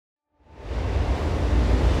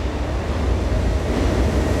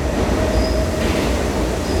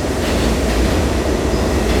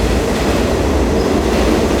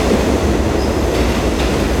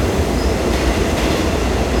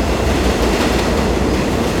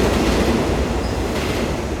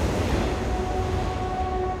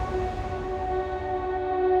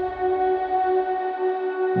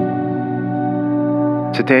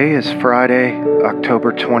Today is Friday,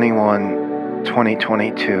 October 21,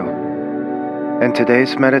 2022, and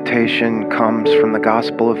today's meditation comes from the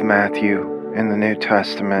Gospel of Matthew in the New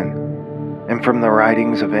Testament and from the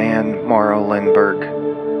writings of Anne Morrow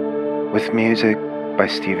Lindbergh, with music by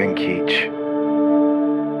Stephen Keach.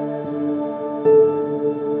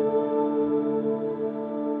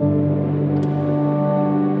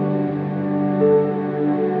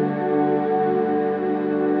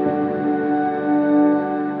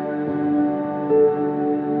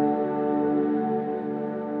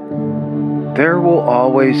 There will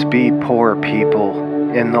always be poor people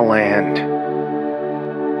in the land.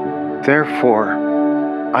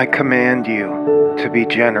 Therefore, I command you to be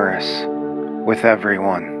generous with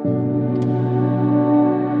everyone.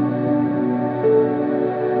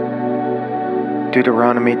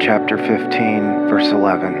 Deuteronomy chapter 15, verse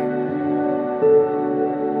 11.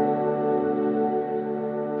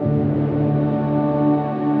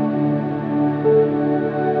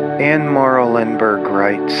 Anne Morrow Lindbergh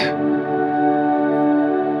writes,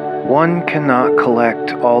 "One cannot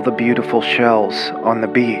collect all the beautiful shells on the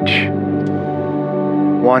beach.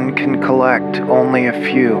 One can collect only a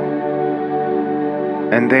few,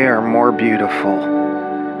 and they are more beautiful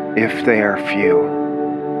if they are few."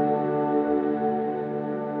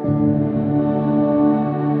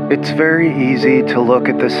 It's very easy to look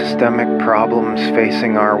at the systemic problems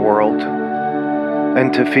facing our world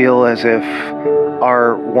and to feel as if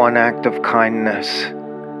our one act of kindness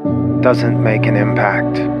doesn't make an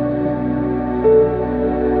impact.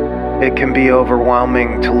 It can be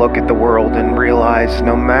overwhelming to look at the world and realize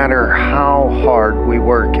no matter how hard we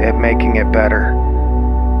work at making it better,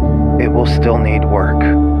 it will still need work.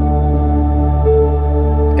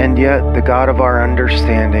 And yet, the God of our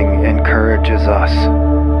understanding encourages us.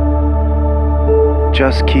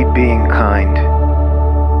 Just keep being kind.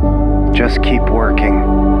 Just keep working.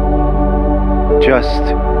 Just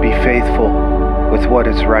be faithful with what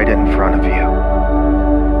is right in front of you.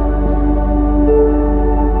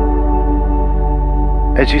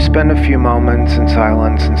 As you spend a few moments in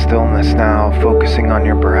silence and stillness now, focusing on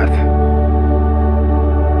your breath,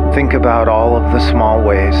 think about all of the small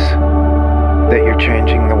ways that you're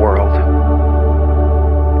changing the world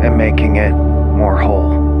and making it more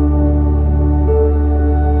whole.